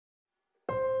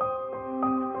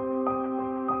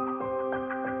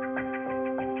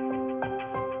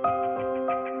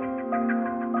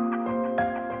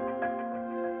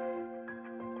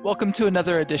Welcome to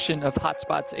another edition of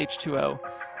Hotspots H2O.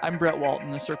 I'm Brett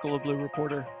Walton, a Circle of Blue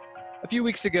reporter. A few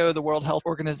weeks ago, the World Health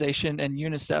Organization and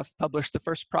UNICEF published the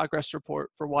first progress report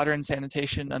for water and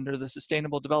sanitation under the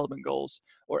Sustainable Development Goals,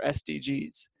 or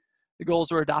SDGs. The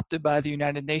goals were adopted by the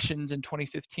United Nations in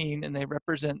 2015, and they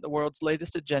represent the world's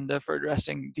latest agenda for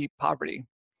addressing deep poverty.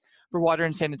 For water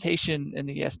and sanitation in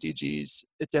the SDGs,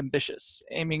 it's ambitious,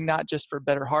 aiming not just for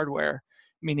better hardware,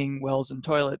 meaning wells and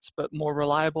toilets, but more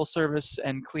reliable service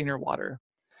and cleaner water.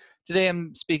 Today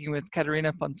I'm speaking with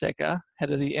Catarina Fonseca, head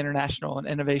of the International and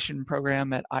Innovation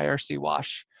Program at IRC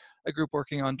WASH, a group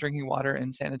working on drinking water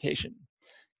and sanitation.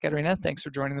 Catarina, thanks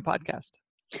for joining the podcast.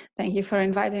 Thank you for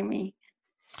inviting me.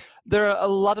 There are a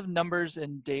lot of numbers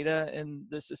and data in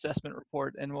this assessment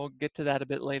report, and we'll get to that a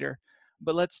bit later.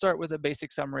 But let's start with a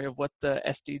basic summary of what the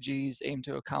SDGs aim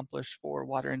to accomplish for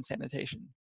water and sanitation.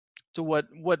 So what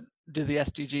do the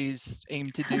SDGs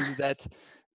aim to do that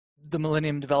the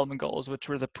Millennium Development Goals, which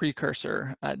were the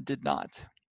precursor, did not?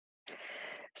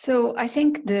 So I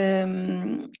think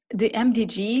the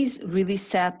MDGs really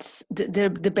set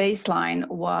the baseline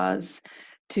was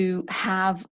to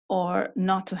have or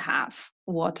not to have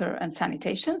water and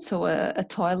sanitation, so a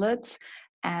toilet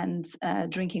and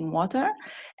drinking water,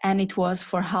 and it was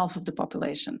for half of the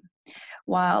population.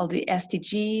 While the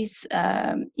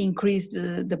SDGs increased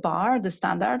the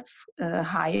standards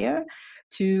higher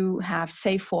to have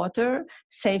safe water,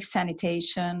 safe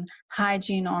sanitation,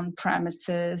 hygiene on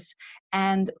premises,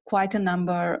 and quite a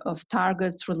number of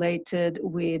targets related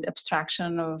with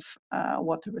abstraction of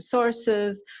water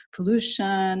resources,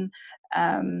 pollution,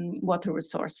 water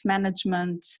resource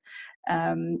management,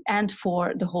 and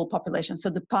for the whole population.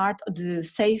 So the part of the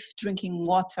safe drinking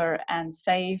water and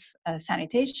safe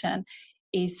sanitation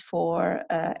is for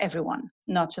everyone,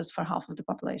 not just for half of the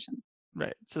population.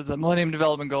 Right. So the Millennium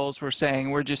Development Goals were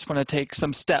saying we just want to take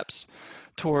some steps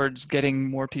towards getting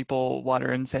more people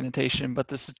water and sanitation, but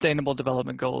the Sustainable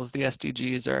Development Goals, the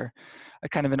SDGs, are a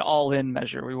kind of an all-in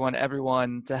measure. We want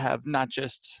everyone to have not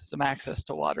just some access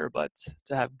to water, but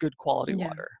to have good quality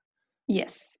water.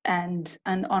 Yes, and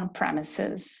on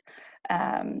premises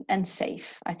and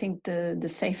safe. I think the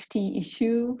safety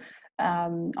issue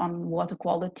on water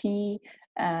quality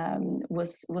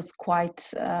was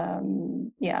quite a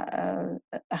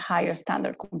higher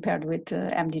standard compared with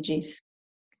MDGs.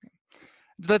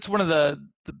 That's one of the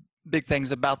big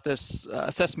things about this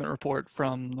assessment report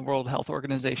from the World Health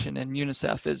Organization and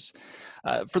UNICEF is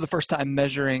for the first time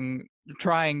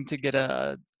trying to get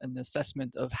an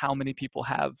assessment of how many people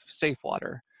have safe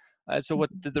water. So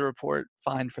what did the report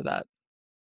find for that?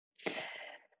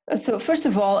 So first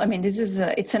of all, I mean,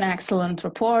 it's an excellent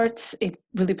report. It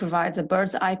really provides a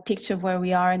bird's eye picture of where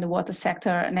we are in the water sector,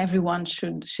 and everyone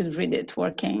should read it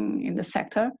working in the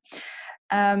sector.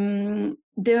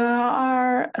 There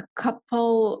are a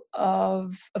couple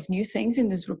of new things in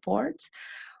this report.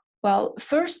 Well,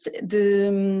 first,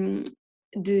 the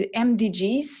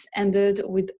MDGs ended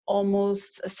with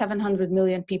almost 700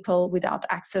 million people without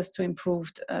access to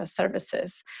improved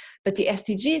services. But the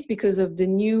SDGs, because of the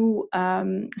new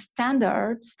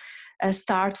standards,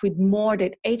 start with more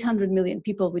than 800 million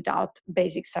people without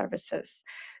basic services.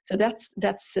 So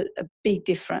that's a big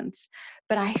difference.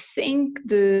 But I think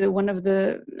one of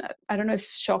the, I don't know if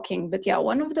shocking, but yeah,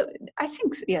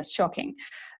 shocking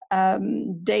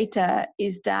data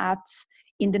is that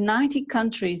in the 90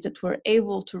 countries that were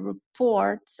able to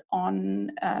report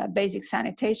on basic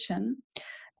sanitation,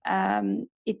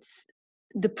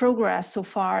 the progress so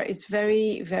far is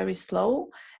very, very slow,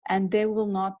 and they will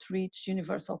not reach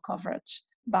universal coverage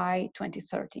by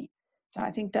 2030. So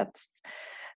I think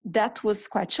that was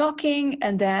quite shocking.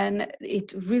 And then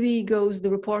the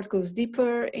report goes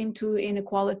deeper into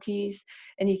inequalities,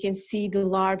 and you can see the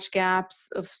large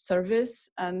gaps of service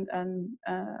and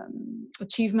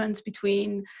achievements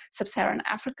between Sub-Saharan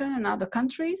Africa and other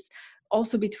countries,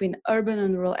 also between urban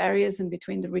and rural areas, and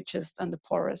between the richest and the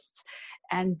poorest.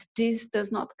 And this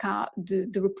does not count,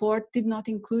 the report did not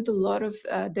include a lot of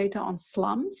data on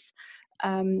slums.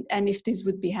 And if this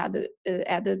would be added,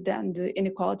 then the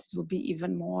inequalities would be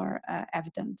even more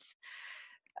evident.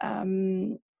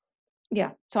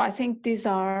 So I think these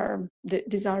are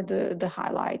the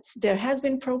highlights. There has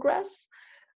been progress,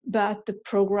 but the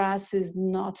progress is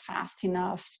not fast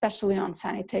enough, especially on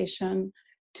sanitation,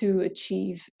 to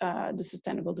achieve the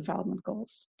Sustainable Development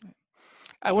Goals.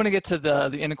 I want to get to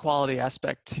the inequality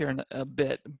aspect here in a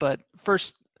bit, but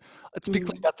first, let's speak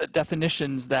about the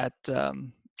definitions that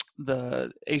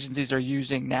the agencies are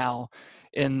using now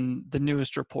in the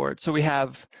newest report. So we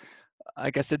have,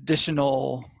 I guess, an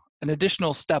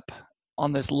additional step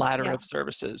on this ladder of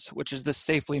services, which is the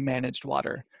safely managed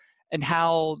water. And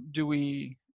how do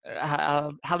we,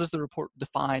 how does the report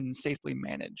define safely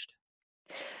managed?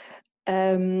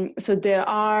 So there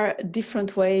are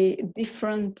different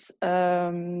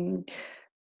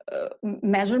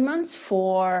measurements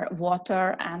for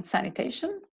water and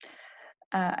sanitation.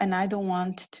 And I don't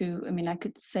want to, I mean, I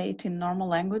could say it in normal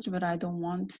language, but I don't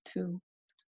want to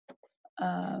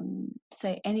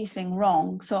say anything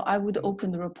wrong. So I would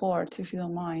open the report, if you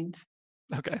don't mind.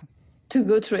 Okay. To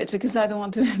go through it, because I don't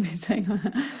want to be saying.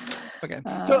 Okay.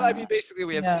 So, I mean, basically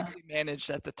we have yeah. safely managed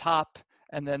at the top,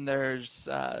 and then there's,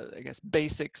 I guess,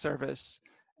 basic service,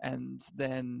 and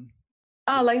then.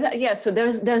 Like that. Yeah. So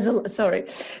there's a, sorry.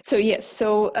 So yes.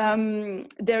 So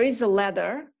there is a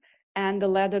ladder, and the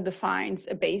ladder defines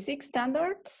a basic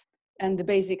standard, and the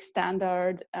basic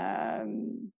standard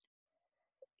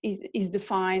is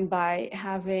defined by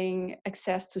having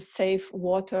access to safe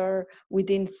water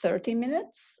within 30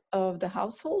 minutes of the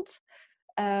household.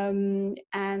 And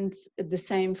the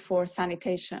same for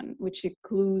sanitation, which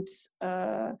includes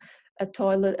a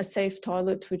safe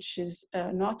toilet, which is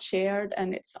not shared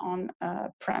and it's on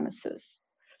premises.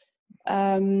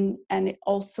 And it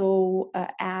also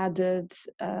added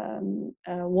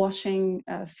washing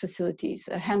facilities,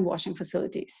 hand washing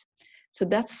facilities. So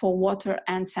that's for water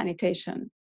and sanitation.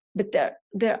 But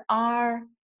there are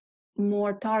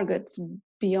more targets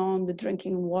beyond the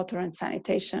drinking water and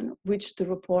sanitation, which the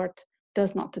report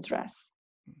does not address.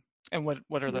 And what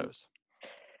are those?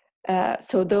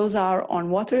 So those are on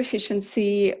water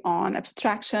efficiency, on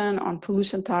abstraction, on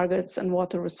pollution targets, and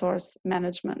water resource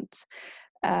management.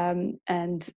 And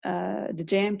the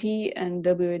JMP and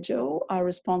WHO are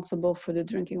responsible for the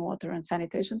drinking water and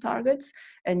sanitation targets,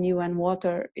 and UN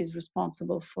Water is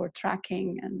responsible for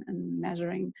tracking and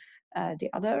measuring the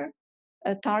other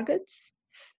targets.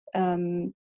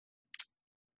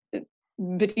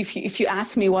 But if you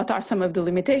ask me what are some of the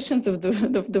limitations of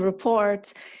the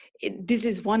report, this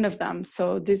is one of them.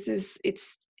 So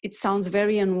it sounds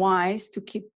very unwise to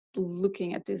keep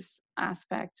looking at these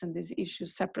aspects and these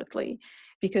issues separately,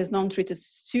 because non-treated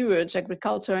sewage,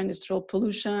 agriculture, industrial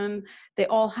pollution, they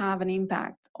all have an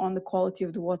impact on the quality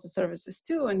of the water services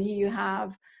too. And here you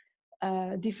have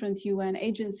different UN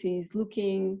agencies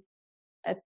looking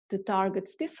at the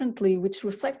targets differently, which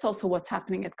reflects also what's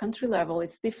happening at country level.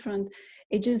 It's different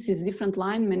agencies, different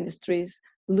line ministries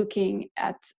looking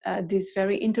at these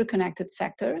very interconnected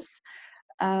sectors.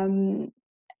 I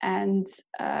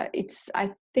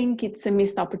think it's a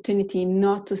missed opportunity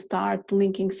not to start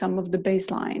linking some of the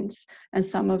baselines and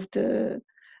some of the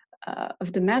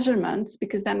measurements,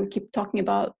 because then we keep talking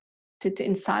about it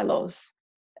in silos.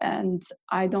 And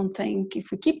I don't think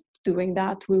if we keep doing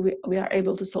that, we are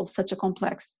able to solve such a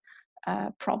complex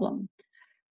problem.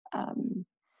 And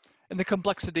the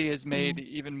complexity is made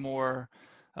even more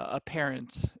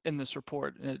apparent in this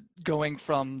report, going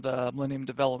from the Millennium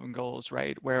Development Goals,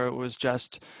 right, where it was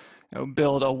just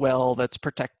build a well that's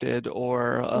protected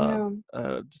or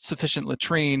a sufficient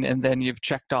latrine, and then you've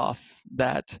checked off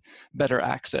that better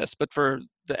access. But for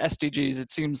the SDGs, it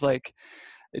seems like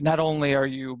not only are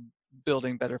you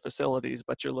building better facilities,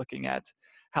 but you're looking at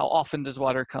how often does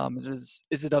water come? Is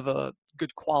it of a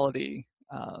good quality?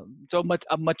 So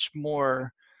a much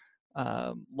more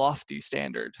lofty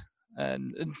standard.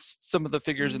 And some of the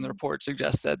figures in the report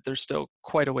suggest that there's still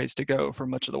quite a ways to go for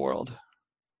much of the world.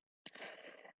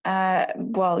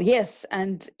 Well, yes,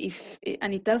 and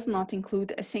it does not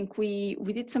include, I think we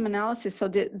did some analysis. So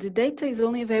the data is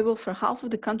only available for half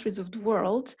of the countries of the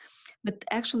world, but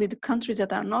actually the countries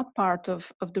that are not part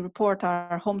of the report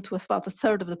are home to about a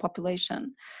third of the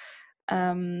population.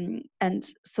 And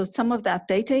so some of that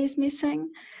data is missing.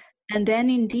 And then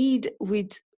indeed,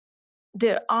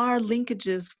 there are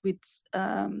linkages with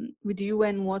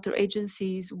UN water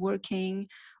agencies working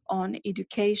on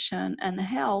education and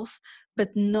health,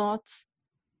 but not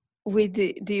with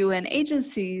the UN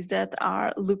agencies that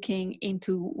are looking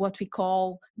into what we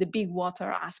call the big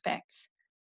water aspects,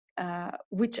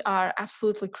 which are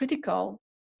absolutely critical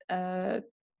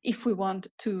if we want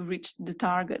to reach the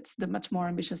targets, the much more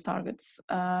ambitious targets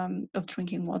of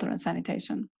drinking water and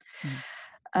sanitation.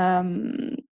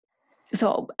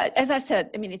 So as I said,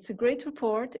 I mean, it's a great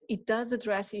report. It does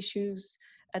address issues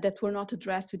that were not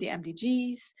addressed with the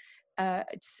MDGs.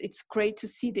 It's great to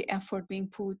see the effort being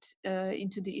put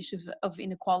into the issues of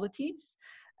inequalities,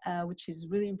 which is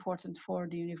really important for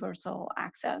the universal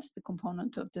access, the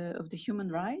component of the human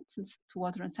rights to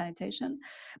water and sanitation.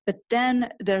 But then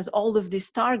there's all of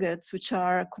these targets which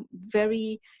are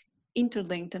very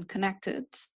interlinked and connected,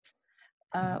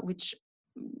 which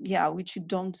you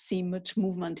don't see much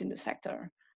movement in the sector.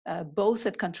 both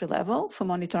at country level for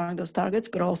monitoring those targets,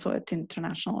 but also at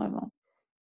international level.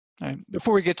 Right.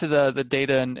 Before we get to the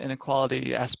data and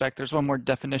inequality aspect, there's one more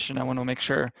definition I want to make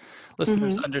sure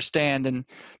listeners understand. And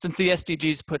since the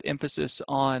SDGs put emphasis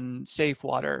on safe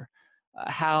water,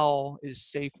 how is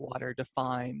safe water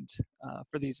defined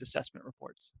for these assessment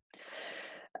reports?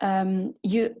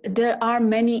 There are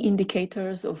many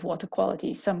indicators of water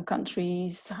quality. Some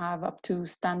countries have up to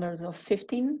standards of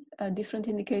 15 different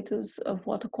indicators of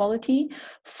water quality.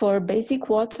 For basic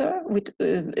water, with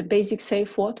basic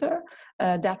safe water,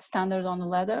 that standard on the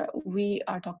ladder, we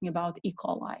are talking about E.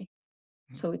 coli.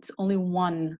 So it's only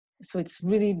one. So it's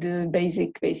really the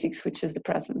basics, which is the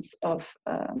presence of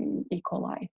E.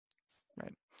 coli.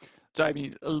 Right. So, I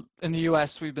mean, in the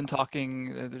US, we've been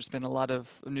talking, there's been a lot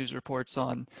of news reports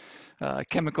on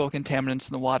chemical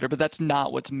contaminants in the water, but that's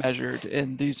not what's measured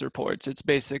in these reports. It's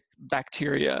basic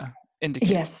bacteria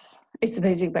indicators. Yes, it's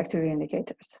basic bacteria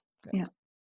indicators. Okay. Yeah.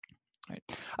 Right.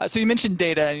 So you mentioned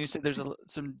data and you said there's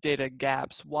some data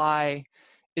gaps. Why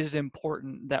is it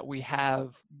important that we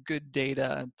have good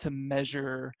data to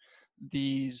measure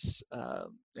these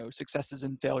successes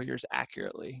and failures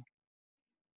accurately?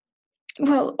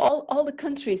 Well, all the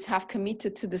countries have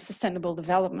committed to the Sustainable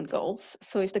Development Goals.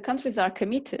 So if the countries are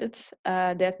committed,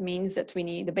 that means that we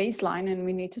need a baseline and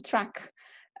we need to track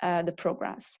the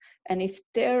progress. And if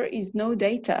there is no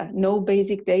data, no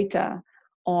basic data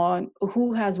on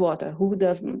who has water, who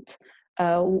doesn't,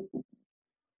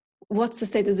 what's the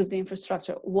status of the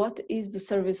infrastructure, what is the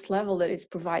service level that is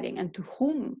providing, and to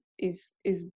whom is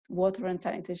water and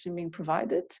sanitation being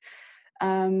provided,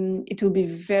 it will be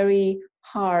very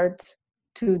hard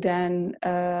to then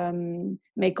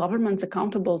make governments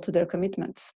accountable to their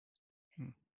commitments.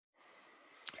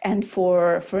 And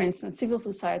for instance, civil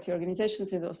society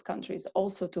organizations in those countries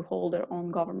also to hold their own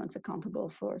governments accountable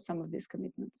for some of these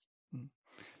commitments.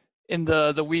 In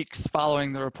the weeks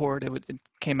following the report, it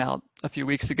came out a few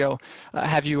weeks ago.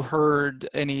 Have you heard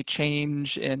any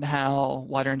change in how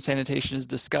water and sanitation is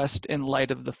discussed in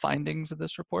light of the findings of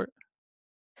this report?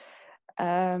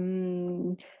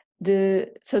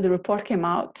 So the report came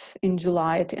out in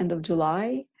July, at the end of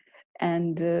July,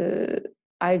 and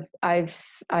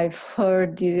I've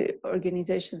heard the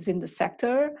organizations in the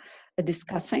sector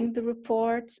discussing the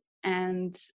report,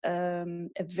 and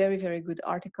a very, very good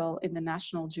article in the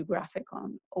National Geographic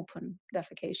on open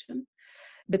defecation.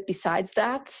 But besides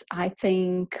that, I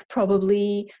think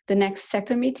probably the next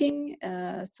sector meeting,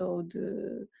 so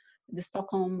the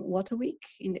Stockholm Water Week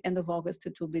in the end of August,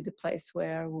 it will be the place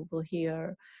where we will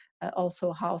hear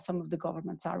also how some of the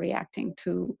governments are reacting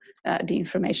to the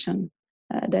information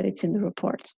that it's in the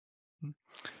report.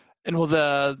 And will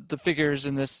the figures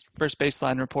in this first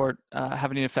baseline report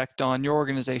have any effect on your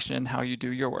organization and how you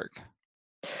do your work?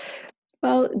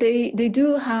 Well, they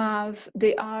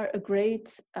are a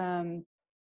great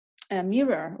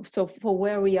mirror. So for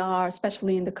where we are,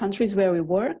 especially in the countries where we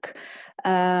work,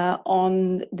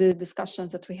 on the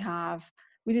discussions that we have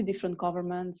with the different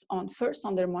governments on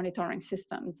their monitoring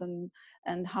systems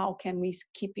and how can we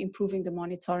keep improving the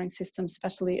monitoring system,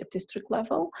 especially at district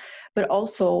level, but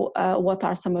also what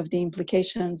are some of the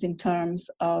implications in terms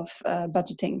of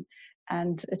budgeting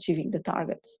and achieving the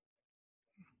targets.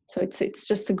 So it's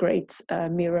just a great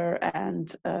mirror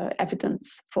and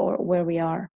evidence for where we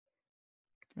are.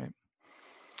 Right.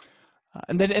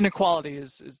 And then inequality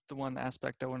is the one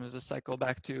aspect I wanted to cycle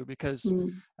back to, because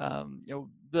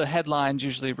the headlines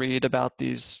usually read about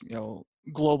these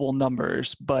global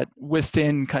numbers, but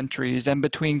within countries and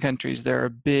between countries there are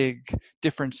big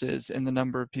differences in the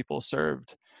number of people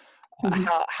served.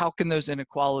 How can those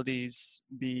inequalities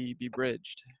be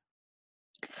bridged?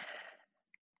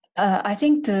 I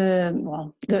think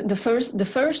the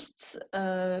first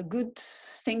good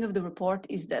thing of the report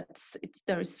is that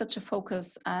there is such a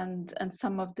focus, and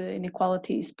some of the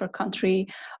inequalities per country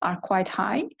are quite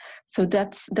high. So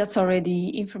that's already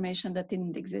information that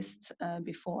didn't exist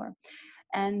before,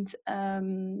 and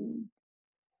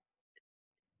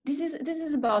this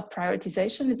is about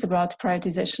prioritization. It's about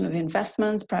prioritization of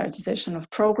investments, prioritization of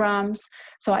programs.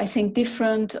 So I think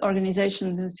different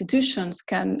organizations and institutions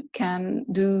can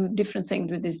do different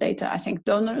things with this data. I think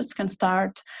donors can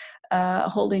start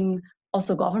holding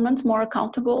also governments more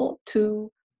accountable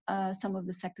to some of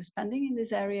the sector spending in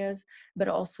these areas, but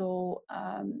also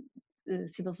the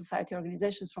civil society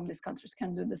organizations from these countries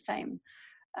can do the same.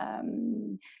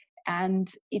 And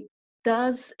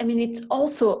it's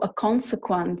also a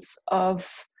consequence of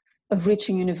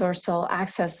reaching universal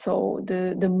access. So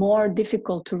the more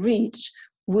difficult to reach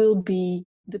will be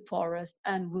the poorest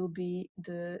and will be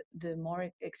the more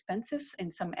expensive in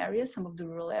some areas. Some of the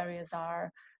rural areas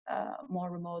are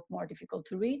more remote, more difficult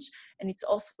to reach. And it's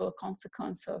also a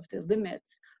consequence of the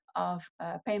limits of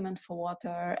payment for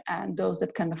water and those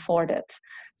that can afford it.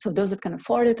 So those that can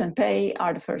afford it and pay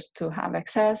are the first to have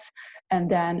access. And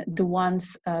then the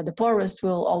ones, the poorest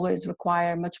will always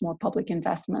require much more public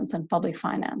investments and public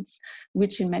finance,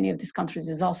 which in many of these countries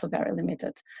is also very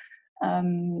limited.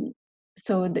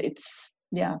 So it's,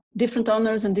 yeah, different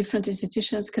owners and different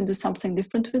institutions can do something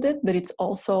different with it, but it's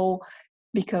also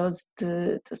because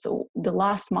the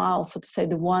last mile, so to say,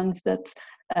 the ones that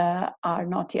are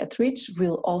not yet reached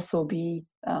will also be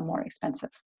more expensive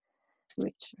to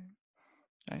reach.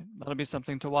 Okay. That'll be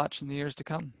something to watch in the years to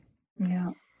come. Yeah.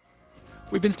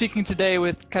 We've been speaking today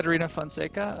with Catarina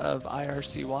Fonseca of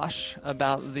IRC WASH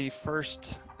about the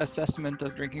first assessment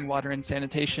of drinking water and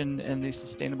sanitation and the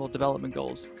Sustainable Development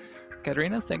Goals.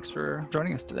 Catarina, thanks for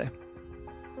joining us today.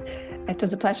 It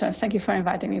was a pleasure. Thank you for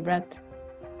inviting me, Brett.